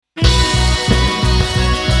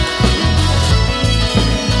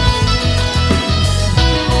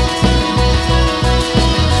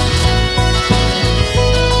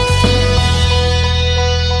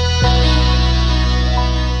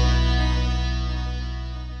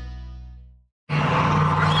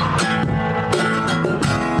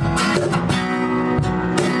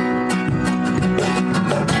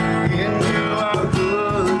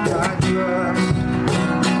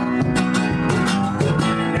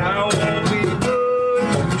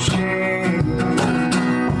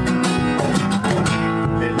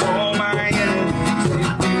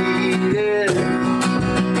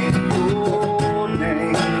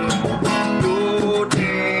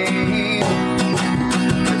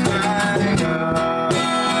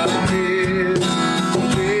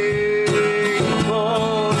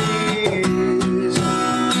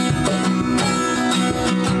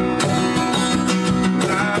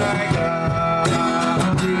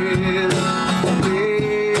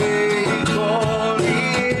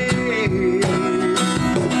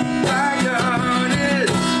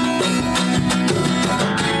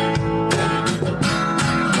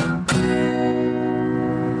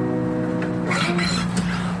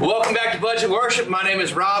Welcome back to Budget Worship. My name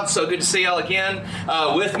is Rob. So good to see y'all again.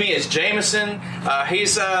 With me is Jameson.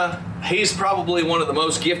 He's probably one of the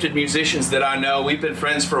most gifted musicians that I know. We've been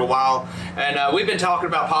friends for a while, and we've been talking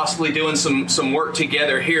about possibly doing some work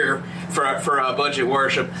together here for Budget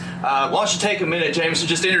Worship. Why don't you take a minute, Jameson,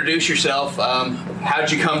 just introduce yourself.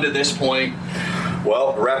 How'd you come to this point?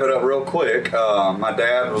 Well, wrap it up real quick. My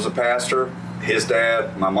dad was a pastor. His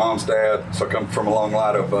dad, my mom's dad. So I come from a long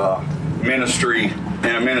line of ministry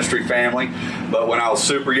in a ministry family. But when I was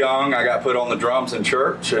super young, I got put on the drums in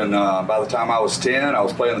church, and by the time I was 10, I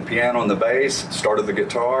was playing the piano and the bass, started the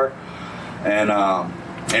guitar, and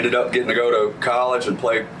ended up getting to go to college and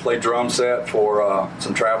play drum set for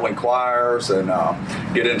some traveling choirs, and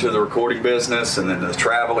get into the recording business and then the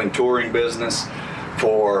traveling touring business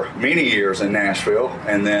for many years in Nashville.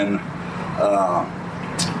 And then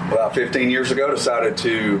about 15 years ago, decided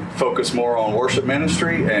to focus more on worship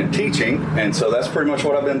ministry and teaching, and so that's pretty much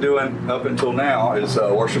what I've been doing up until now, is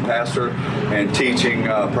worship pastor and teaching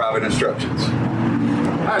private instructions.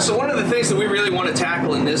 All right, so one of the things that we really want to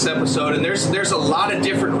tackle in this episode, and there's a lot of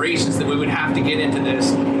different reasons that we would have to get into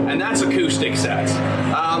this, and that's acoustic sets.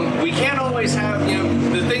 We can't always have,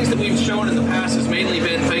 the things that we've shown in the past has mainly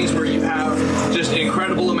been things where you have just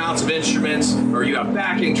incredible amounts of instruments, or you have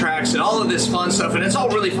backing tracks and all of this fun stuff, and it's all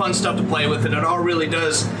really fun stuff to play with, and it all really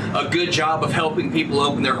does a good job of helping people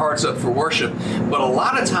open their hearts up for worship. But a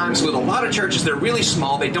lot of times with a lot of churches, they're really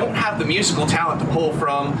small. They don't have the musical talent to pull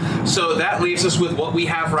from, so that leaves us with what we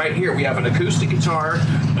have right here. We have an acoustic guitar,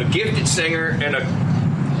 a gifted singer, and a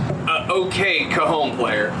okay cajon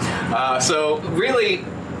player. So really,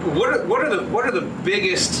 what are the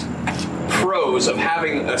biggest pros of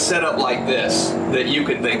having a setup like this that you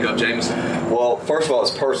can think of, Jameson? Well, first of all,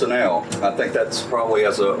 it's personnel. I think that's probably,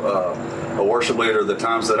 as a worship leader, the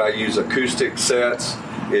times that I use acoustic sets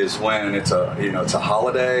is when it's a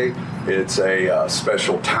holiday, it's a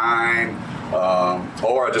special time,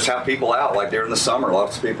 or I just have people out, like during the summer.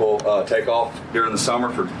 Lots of people take off during the summer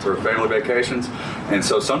for family vacations, and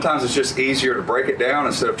so sometimes it's just easier to break it down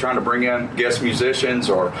instead of trying to bring in guest musicians,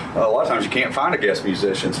 or a lot of times you can't find a guest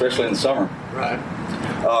musician, especially in the summer. Right.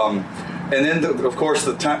 And then, of course,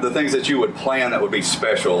 the things that you would plan that would be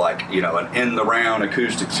special, like, an in-the-round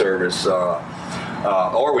acoustic service,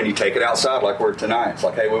 or when you take it outside, like we're tonight. It's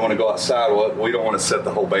like, hey, we want to go outside. Well, we don't want to set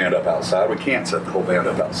the whole band up outside. We can't set the whole band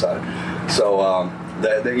up outside. So,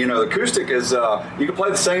 the acoustic is, you can play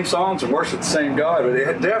the same songs and worship the same God, but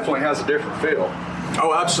it definitely has a different feel.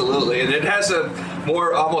 Oh, absolutely. And it has a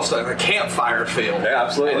more almost like a campfire feel. Yeah,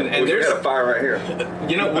 absolutely. And there's a fire right here.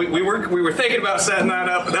 We were thinking about setting that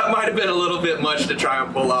up. That might have been a little bit much to try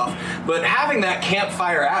and pull off. But having that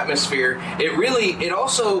campfire atmosphere, it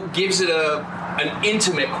also gives it an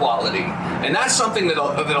intimate quality. And that's something that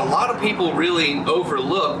a lot of people really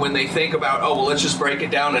overlook when they think about, let's just break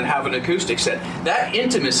it down and have an acoustic set. That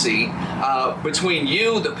intimacy between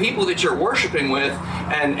you, the people that you're worshiping with,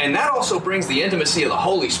 and that also brings the intimacy of the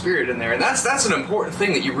Holy Spirit in there. And that's an important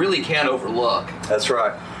thing that you really can't overlook. That's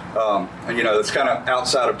right. It's kind of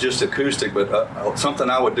outside of just acoustic, but something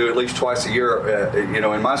I would do at least twice a year,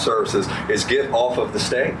 in my services, is get off of the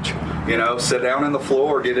stage. Sit down in the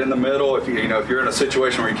floor, get in the middle. If you're in a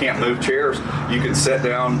situation where you can't move chairs, you can sit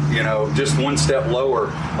down, just one step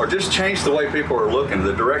lower, or just change the way people are looking,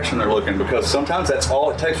 the direction they're looking, because sometimes that's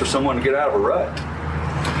all it takes for someone to get out of a rut.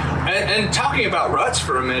 And talking about ruts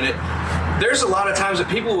for a minute, there's a lot of times that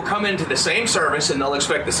people will come into the same service and they'll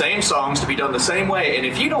expect the same songs to be done the same way. And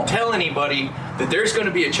if you don't tell anybody that there's going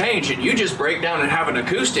to be a change, and you just break down and have an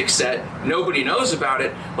acoustic set, nobody knows about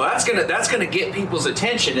it, well, that's going to get people's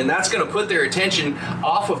attention, and that's going to put their attention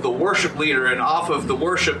off of the worship leader and off of the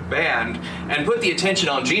worship band and put the attention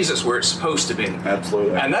on Jesus where it's supposed to be.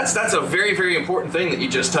 Absolutely. And that's a very, very important thing that you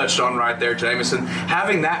just touched on right there, Jameson.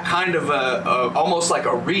 Having that kind of almost like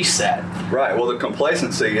a reset. Right. Well, the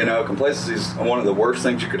complacency is one of the worst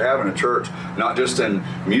things you could have in a church, not just in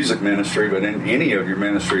music ministry, but in any of your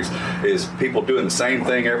ministries, is people doing the same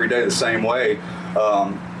thing every day the same way,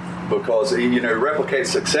 because replicate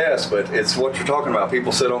success, but it's what you're talking about.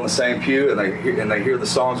 People sit on the same pew and they hear the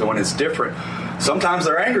songs, and when it's different, sometimes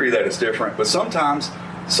they're angry that it's different, but sometimes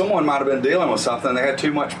someone might have been dealing with something, they had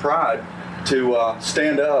too much pride to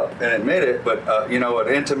stand up and admit it, but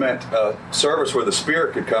an intimate service where the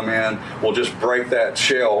Spirit could come in will just break that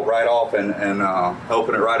shell right off and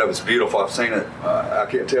open it right up. It's beautiful. I've seen it. I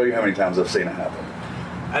can't tell you how many times I've seen it happen.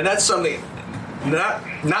 And that's something,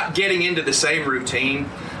 not getting into the same routine.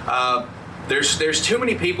 there's too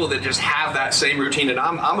many people that just have that same routine, and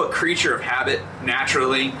I'm a creature of habit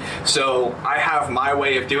naturally, so I have my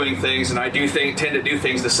way of doing things, and I tend to do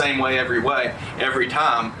things the same way every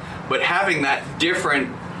time. But having that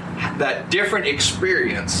different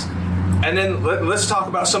experience. And then let's talk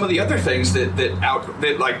about some of the other things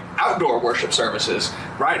that like outdoor worship services.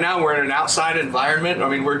 Right now we're in an outside environment. I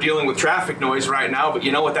mean, we're dealing with traffic noise right now, but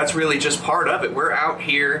you know what? That's really just part of it. We're out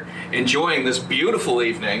here enjoying this beautiful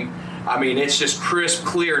evening. I mean, it's just crisp,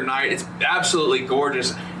 clear night. It's absolutely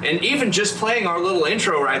gorgeous. And even just playing our little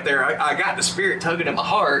intro right there, I got the Spirit tugging at my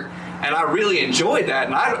heart. And I really enjoyed that.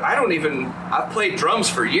 And I've played drums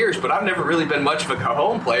for years, but I've never really been much of a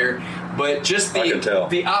cajon player. But just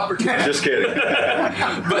the opportunity. Just kidding.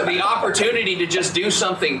 But the opportunity to just do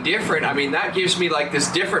something different, I mean, that gives me like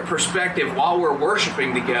this different perspective while we're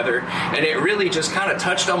worshiping together. And it really just kind of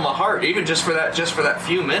touched on my heart, even just for that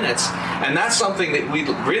few minutes. And that's something that we'd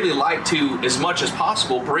really like to, as much as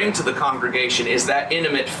possible, bring to the congregation, is that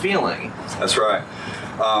intimate feeling. That's right.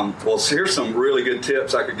 Well, so here's some really good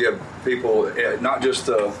tips I could give people, not just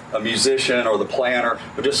a musician or the planner,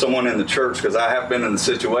 but just someone in the church, because I have been in the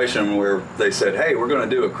situation where they said, hey, we're going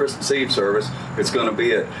to do a Christmas Eve service. It's going to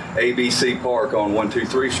be at ABC Park on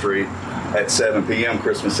 123 Street at 7 p.m.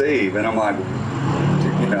 Christmas Eve. And I'm like,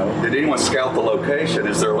 did anyone scout the location?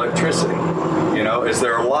 Is there electricity? Is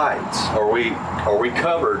there lights? Are we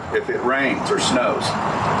covered if it rains or snows?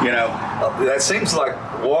 That seems like,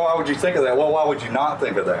 well, why would you think of that? Well, why would you not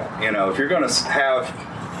think of that? If you're going to have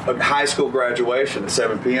a high school graduation at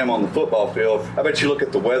 7 p.m. on the football field, I bet you look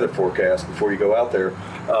at the weather forecast before you go out there.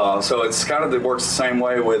 So it's kind of, it works the same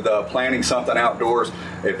way with planning something outdoors.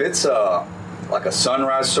 If it's like a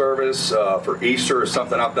sunrise service for Easter, is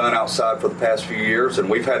something I've done outside for the past few years, and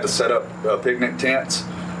we've had to set up picnic tents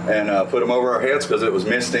and put them over our heads because it was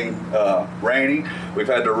misting, raining. We've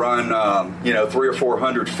had to run 300 or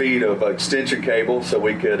 400 feet of extension cable so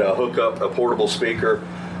we could hook up a portable speaker,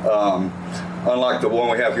 unlike the one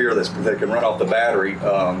we have here that can run off the battery.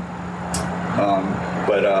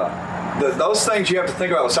 Those things you have to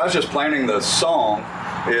think about besides just planning the song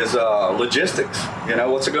is logistics.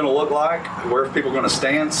 What's it going to look like? Where are people going to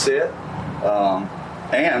stand, sit?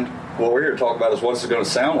 And what we're here to talk about is what's it going to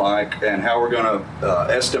sound like and how we're going to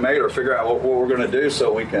estimate or figure out what we're going to do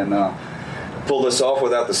so we can pull this off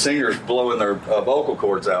without the singers blowing their vocal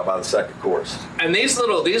cords out by the second chorus. And these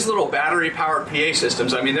little battery-powered PA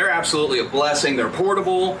systems, I mean, they're absolutely a blessing. They're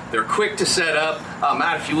portable. They're quick to set up.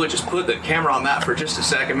 Matt, if you would just put the camera on that for just a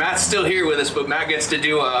second. Matt's still here with us, but Matt gets to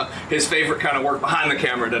do his favorite kind of work behind the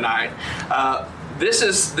camera tonight. This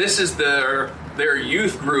is their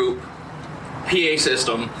youth group PA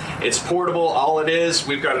system. It's portable. All it is,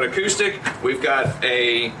 we've got an acoustic, we've got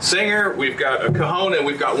a singer, we've got a cajon, and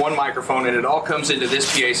we've got one microphone, and it all comes into this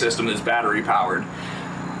PA system that's battery powered.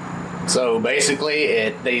 So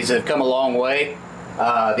basically, these have come a long way.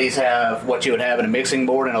 These have what you would have in a mixing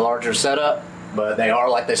board in a larger setup, but they are,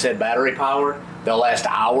 like they said, battery powered. They'll last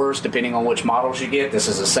hours depending on which models you get. This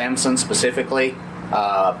is a Samsung specifically.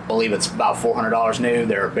 I believe it's about $400 new.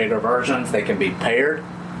 There are bigger versions. They can be paired.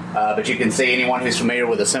 But you can see anyone who's familiar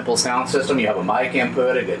with a simple sound system, you have a mic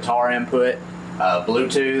input, a guitar input,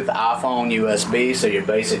 Bluetooth, iPhone, USB, so your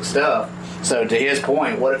basic stuff. So to his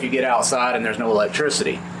point, what if you get outside and there's no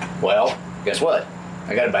electricity? Well, guess what?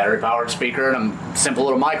 I got a battery-powered speaker and a simple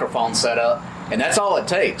little microphone set up, and that's all it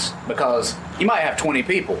takes, because you might have 20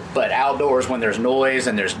 people, but outdoors when there's noise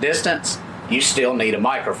and there's distance, you still need a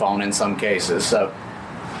microphone in some cases. So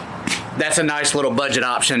that's a nice little budget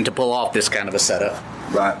option to pull off this kind of a setup.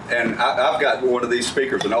 Right, and I've got one of these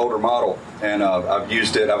speakers, an older model, and I've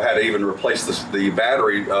used it. I've had to even replace the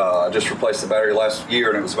battery. I just replaced the battery last year,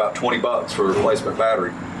 and it was about $20 for a replacement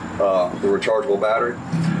battery, the rechargeable battery.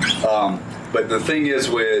 But the thing is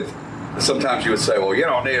sometimes you would say, well, you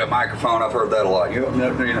don't need a microphone. I've heard that a lot. You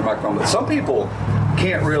don't need a microphone. But some people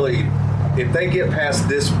can't really, if they get past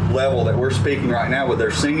this level that we're speaking right now with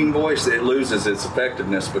their singing voice, it loses its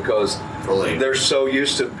effectiveness because they're so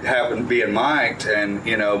used to being mic'd and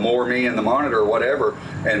more me in the monitor or whatever,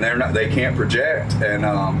 and they can't project,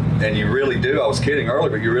 and you really do. I was kidding earlier,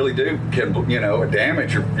 but you really can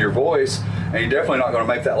damage your voice, and you're definitely not going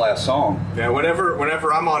to make that last song. Yeah,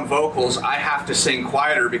 whenever I'm on vocals, I have to sing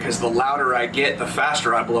quieter because the louder I get, the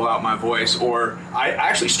faster I blow out my voice, or I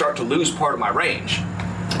actually start to lose part of my range.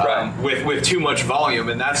 Right. With too much volume,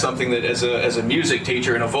 and that's something that as a music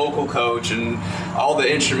teacher and a vocal coach and all the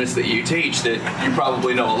instruments that you teach that you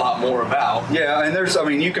probably know a lot more about. Yeah,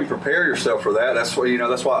 and you can prepare yourself for that. That's why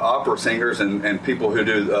that's why opera singers and people who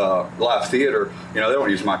do live theater, they don't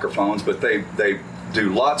use microphones, but they do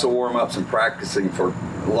lots of warm-ups and practicing for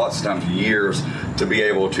lots of times years to be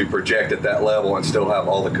able to project at that level and still have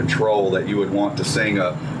all the control that you would want to sing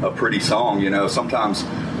a pretty song. Sometimes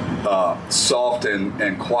soft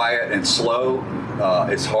and quiet and slow,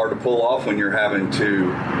 it's hard to pull off when you're having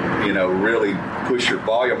to, really push your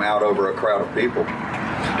volume out over a crowd of people.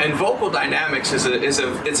 And vocal dynamics is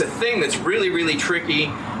a thing that's really, really tricky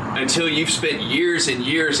until you've spent years and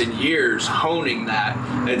years and years honing that.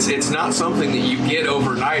 It's not something that you get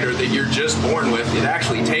overnight or that you're just born with. It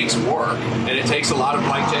actually takes work, and it takes a lot of,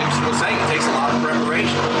 like Jameson was saying, it takes a lot of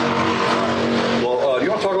preparation. Well, do you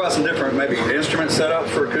want to talk about some different maybe instrument setup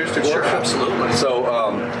for acoustic worship? Sure, absolutely. So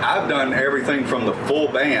I've done everything from the full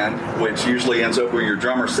band, which usually ends up with your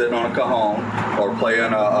drummer sitting on a cajon or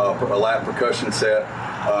playing a lap percussion set.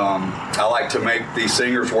 I like to make the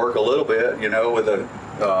singers work a little bit, with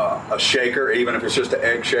a shaker, even if it's just an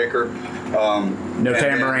egg shaker. No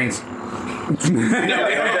tambourines. We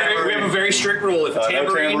have a very strict rule. If a tambourine,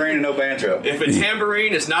 no tambourine and no banjo. If a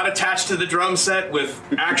tambourine is not attached to the drum set with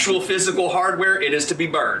actual physical hardware, it is to be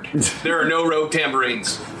burned. There are no rogue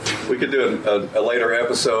tambourines. We could do a later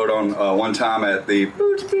episode on one time at the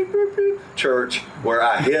church where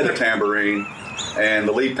I hit a tambourine, and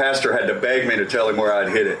the lead pastor had to beg me to tell him where I'd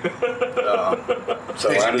hit it. Did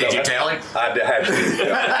you tell him? I had to.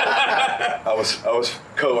 Yeah. I was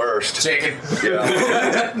coerced. Chicken.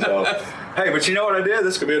 Yeah. So, hey, but you know what I did?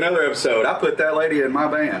 This could be another episode. I put that lady in my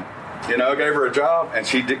band. I gave her a job, and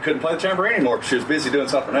she couldn't play the tambourine anymore because she was busy doing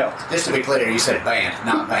something else. Just to be clear, you said band,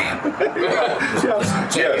 not band.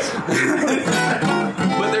 Yes.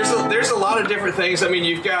 But there's a lot of different things. I mean,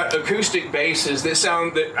 you've got acoustic basses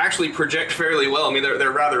that actually project fairly well. I mean,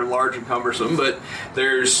 they're rather large and cumbersome, but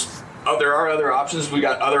there are other options. We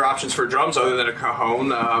got other options for drums other than a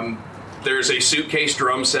cajon. There's a suitcase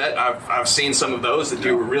drum set. I've seen some of those that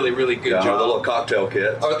do a really, really good job. The little cocktail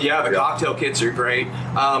kit. The cocktail kits are great.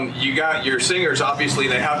 You got your singers. Obviously,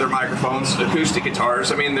 they have their microphones, acoustic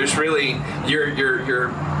guitars. I mean, there's really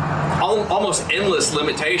your almost endless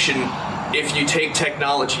limitation if you take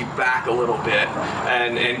technology back a little bit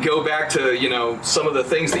and go back to some of the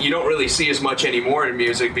things that you don't really see as much anymore in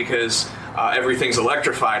music because everything's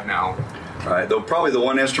electrified now. Right. Though probably the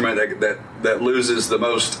one instrument that loses the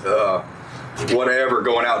most whatever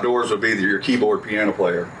going outdoors would be your keyboard piano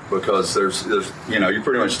player, because there's you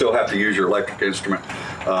pretty much still have to use your electric instrument.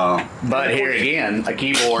 But here again, a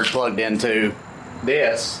keyboard plugged into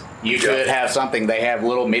this, you could have something. They have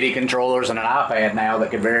little MIDI controllers and an iPad now that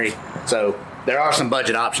could vary. So there are some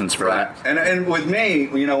budget options for that. And with me,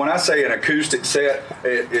 when I say an acoustic set,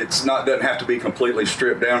 doesn't have to be completely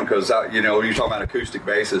stripped down, because when you're talking about acoustic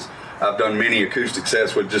basses, I've done many acoustic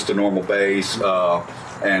sets with just a normal bass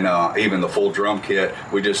and even the full drum kit.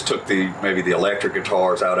 We just took maybe the electric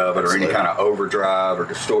guitars out of it, or any kind of overdrive or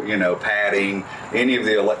padding, any of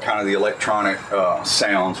the the electronic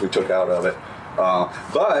sounds we took out of it.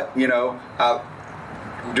 But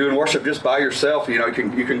doing worship just by yourself, you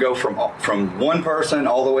can go from one person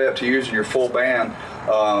all the way up to using your full band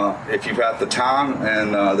if you've got the time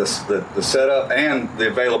and the setup and the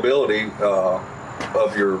availability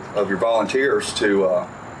of your volunteers to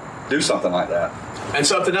do something like that. And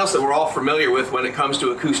something else that we're all familiar with when it comes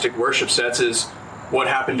to acoustic worship sets is what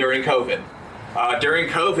happened during COVID. During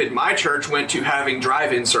COVID, my church went to having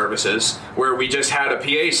drive-in services where we just had a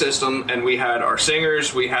PA system and we had our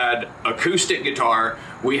singers, we had acoustic guitar,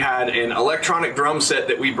 we had an electronic drum set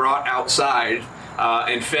that we brought outside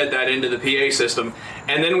and fed that into the PA system.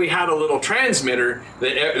 And then we had a little transmitter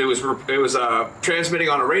that it was transmitting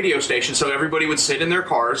on a radio station, so everybody would sit in their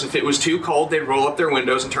cars. If it was too cold, they'd roll up their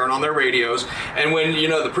windows and turn on their radios. And when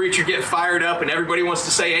the preacher get fired up and everybody wants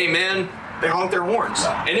to say amen, they honk their horns.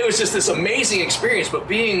 And it was just this amazing experience. But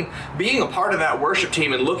being a part of that worship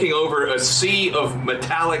team and looking over a sea of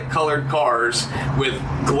metallic colored cars with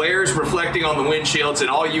glares reflecting on the windshields and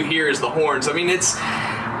all you hear is the horns. I mean, it's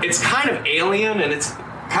kind of alien, and it's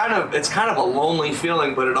kind of a lonely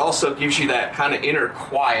feeling, but it also gives you that kind of inner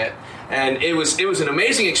quiet. And it was an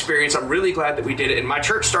amazing experience. I'm really glad that we did it. And my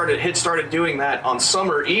church had started doing that on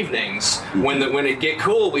summer evenings. When it get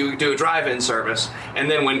cool, we would do a drive-in service.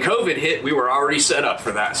 And then when COVID hit, we were already set up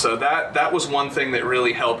for that. So that was one thing that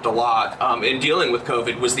really helped a lot in dealing with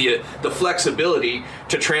COVID, was the flexibility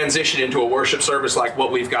to transition into a worship service like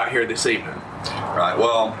what we've got here this evening. Right.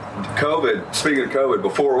 Well, speaking of COVID,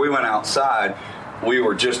 before we went outside, we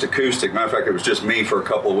were just acoustic. Matter of fact, it was just me for a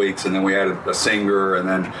couple of weeks, and then we had a singer, and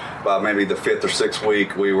then by maybe the 5th or 6th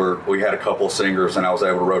week, we had a couple of singers, and I was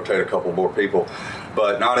able to rotate a couple more people.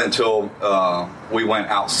 But not until we went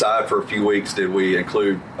outside for a few weeks did we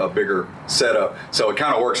include a bigger setup. So it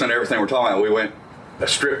kind of works into everything we're talking about. We went a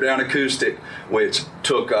stripped down acoustic, which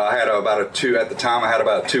took I had about at the time I had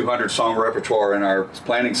about a 200 song repertoire in our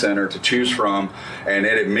planning center to choose from, and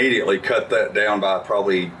it immediately cut that down by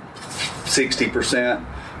probably 60%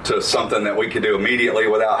 to something that we could do immediately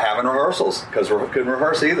without having rehearsals, because we couldn't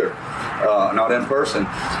rehearse either, not in person.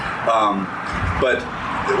 But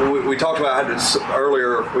we talked about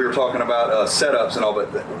earlier. We were talking about setups and all, but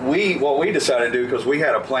what we decided to do, because we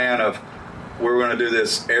had a plan of we were going to do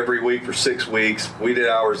this every week for 6 weeks. We did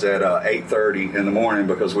ours at 8:30 in the morning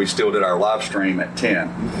because we still did our live stream at 10.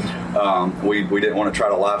 We didn't want to try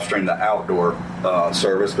to live stream the outdoor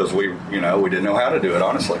service because we didn't know how to do it,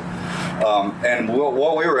 honestly. And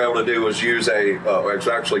what we were able to do was use it was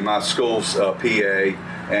actually my school's PA,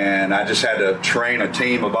 and I just had to train a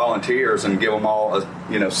team of volunteers and give them all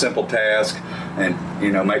a simple task, and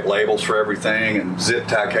make labels for everything and zip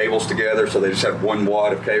tie cables together, so they just had 1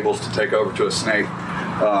 wad of cables to take over to a snake.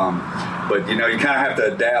 But you kind of have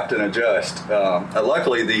to adapt and adjust.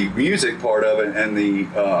 Luckily, the music part of it and the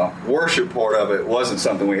worship part of it wasn't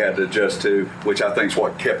something we had to adjust to, which I think is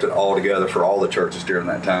what kept it all together for all the churches during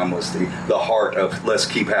that time, was the heart of let's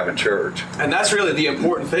keep having church. And that's really the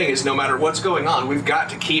important thing, is no matter what's going on, we've got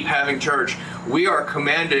to keep having church. We are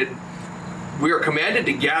commanded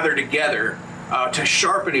to gather together to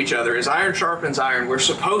sharpen each other. As iron sharpens iron, we're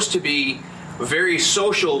supposed to be very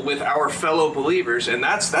social with our fellow believers, and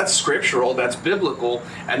that's scriptural, that's biblical,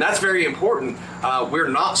 and that's very important. We're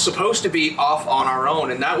not supposed to be off on our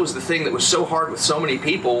own, and that was the thing that was so hard with so many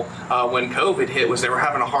people when COVID hit, was they were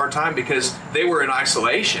having a hard time because they were in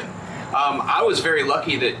isolation. I was very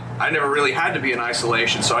lucky that I never really had to be in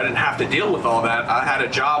isolation, so I didn't have to deal with all that. I had a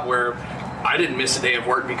job where I didn't miss a day of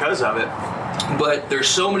work because of it. But there's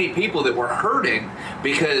so many people that were hurting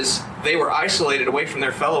because they were isolated away from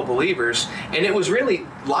their fellow believers. And it was really,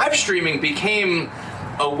 live streaming became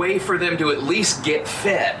a way for them to at least get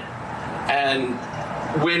fed. And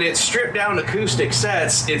when it's stripped down acoustic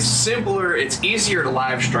sets, it's simpler, it's easier to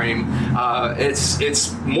live stream,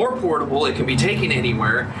 it's more portable, it can be taken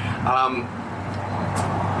anywhere.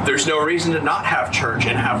 There's no reason to not have church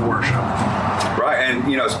and have worship. Right,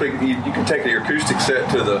 and you can take your acoustic set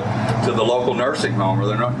to the local nursing home or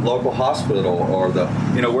the local hospital, or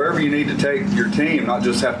wherever you need to take your team. Not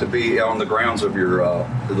just have to be on the grounds of your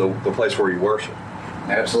the place where you worship.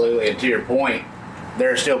 Absolutely, and to your point,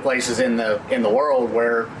 there are still places in the world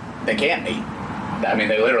where they can't meet. I mean,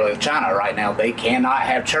 they literally, China right now, they cannot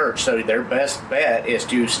have church, so their best bet is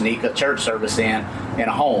to sneak a church service in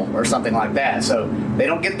a home or something like that. So they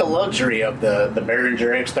don't get the luxury of the Behringer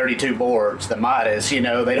X32 boards, the Midas, they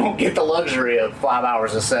don't get the luxury of 5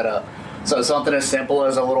 hours of setup. So something as simple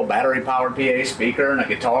as a little battery-powered PA speaker and a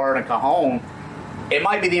guitar and a cajon, it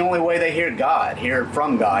might be the only way they hear God, hear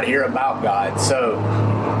from God, hear about God. So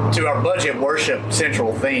to our budget worship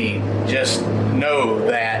central theme, just know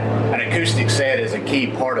that an acoustic set is a key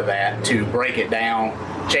part of that, to break it down,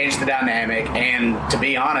 change the dynamic, and to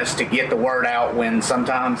be honest, to get the word out when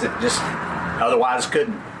sometimes it just otherwise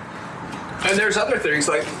couldn't. And there's other things,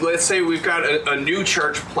 like let's say we've got a new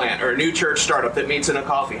church plant or a new church startup that meets in a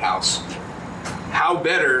coffee house. How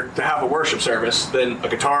better to have a worship service than a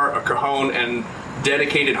guitar, a cajon, and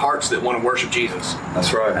dedicated hearts that want to worship Jesus?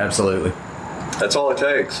 That's right. Absolutely. That's all it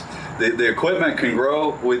takes. The equipment can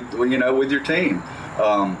grow with your team.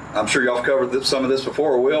 I'm sure y'all have covered some of this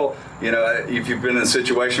before, or will. If you've been in a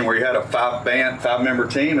situation where you had a 5-member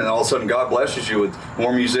team, and all of a sudden God blesses you with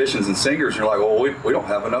more musicians and singers, and you're like, well, we don't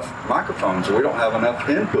have enough microphones, or we don't have enough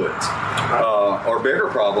inputs, or bigger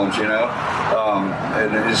problems, and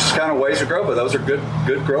it's just kind of ways to grow, but those are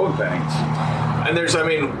good growing pains. And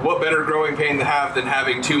what better growing pain to have than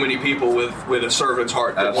having too many people with a servant's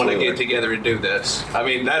heart that want to get together and do this?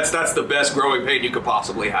 That's the best growing pain you could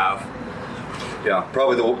possibly have. Yeah,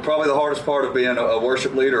 probably the hardest part of being a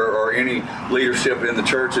worship leader or any leadership in the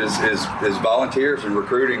church is volunteers and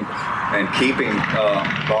recruiting and keeping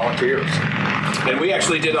volunteers. And we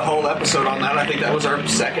actually did a whole episode on that. I think that was our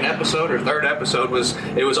second episode or third episode.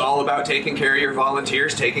 It was all about taking care of your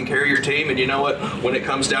volunteers, taking care of your team. And you know what? When it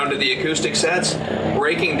comes down to the acoustic sets,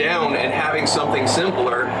 breaking down and having something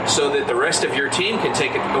simpler so that the rest of your team can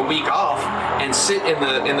take a week off and sit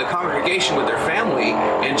in the congregation with their family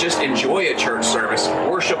and just enjoy a church service,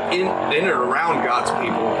 worship in and around God's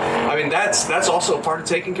people. That's also part of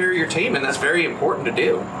taking care of your team, and that's very important to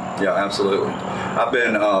do. Yeah, absolutely. I've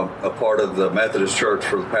been a part of the Methodist Church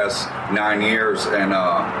for the past 9 years, and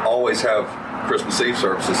always have Christmas Eve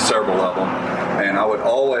services, several of them, and I would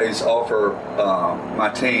always offer my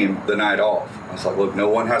team the night off. I was like, look, no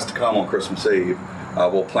one has to come on Christmas Eve. I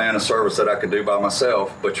will plan a service that I could do by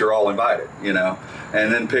myself, but you're all invited,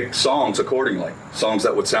 and then pick songs accordingly. Songs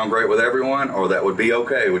that would sound great with everyone or that would be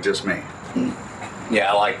okay with just me.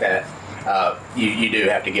 Yeah, I like that. You do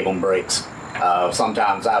have to give them breaks.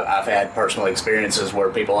 Sometimes I've had personal experiences where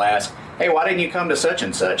people ask, hey, why didn't you come to such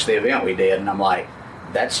and such, the event we did? And I'm like,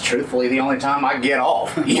 that's truthfully the only time I get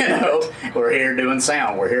off. We're here doing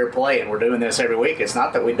sound, we're here playing, we're doing this every week. It's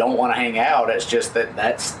not that we don't want to hang out, it's just that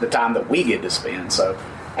that's the time that we get to spend. So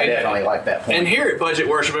I definitely like that point. And here at Budget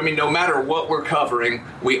Worship, I mean, no matter what we're covering,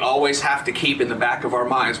 we always have to keep in the back of our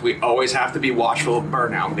minds, we always have to be watchful of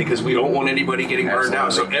burnout, because we don't want anybody getting burned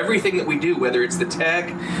out. So everything that we do, whether it's the tech,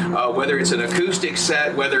 whether it's an acoustic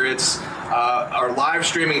set, whether it's our live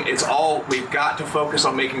streaming, it's all, we've got to focus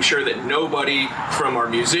on making sure that nobody from our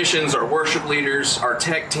musicians, our worship leaders, our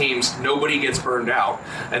tech teams, nobody gets burned out.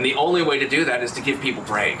 And the only way to do that is to give people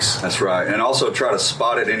breaks. That's right. And also try to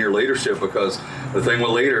spot it in your leadership, because the thing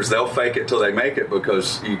with leaders, they'll fake it till they make it,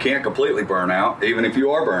 because you can't completely burn out, even if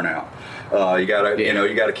you are burnt out. You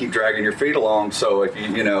gotta keep dragging your feet along. So if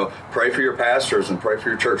you pray for your pastors and pray for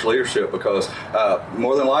your church leadership, because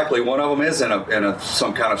more than likely one of them is in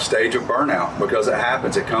some kind of stage of burnout, because it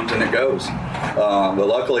happens, it comes and it goes. But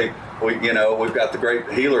luckily, we've got the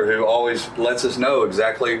great healer who always lets us know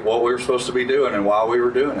exactly what we were supposed to be doing and why we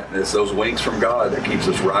were doing it. It's those winks from God that keeps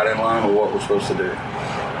us right in line with what we're supposed to do.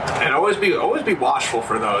 And always be watchful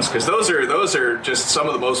for those, because those are just some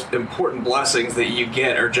of the most important blessings that you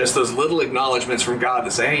get, are just those little acknowledgments from God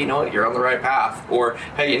that say, hey, you know what, you're on the right path, or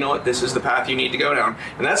hey, you know what, this is the path you need to go down.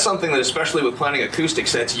 And that's something that, especially with planning acoustic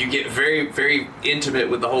sets, you get very, very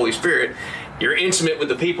intimate with the Holy Spirit. You're intimate with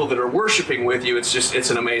the people that are worshiping with you.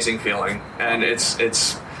 It's an amazing feeling, and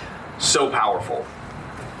it's so powerful.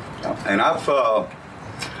 And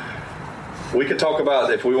we could talk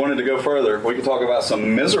about, if we wanted to go further, we could talk about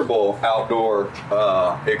some miserable outdoor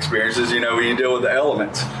experiences. You deal with the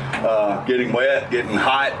elements, getting wet, getting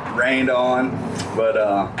hot, rained on, but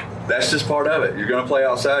that's just part of it. You're going to play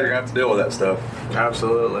outside, you're going to have to deal with that stuff.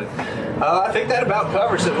 Absolutely. I think that about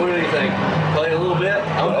covers it. What do you think? Play a little bit?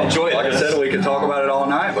 I enjoy it. Like I said, we could talk about it all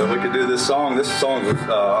night, but we could do this song. This song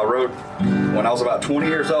I wrote when I was about 20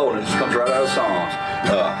 years old, and it just comes right out of songs.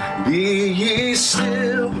 Be ye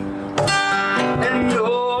still and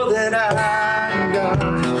know that I am God,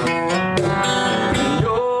 and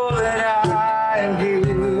know that I am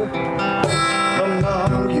here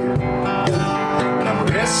among you, and I'm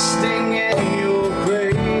resting in your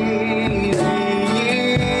praise. Be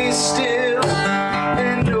ye still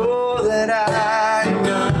and know that I am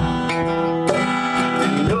God,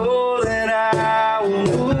 and know that I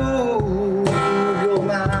will move your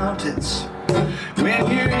mountains when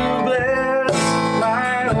you bless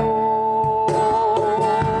my home.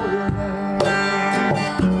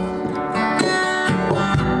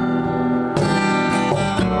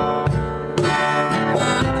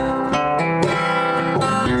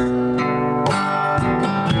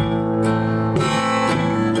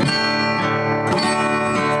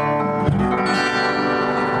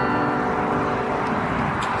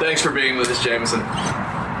 Thanks for being with us, Jameson.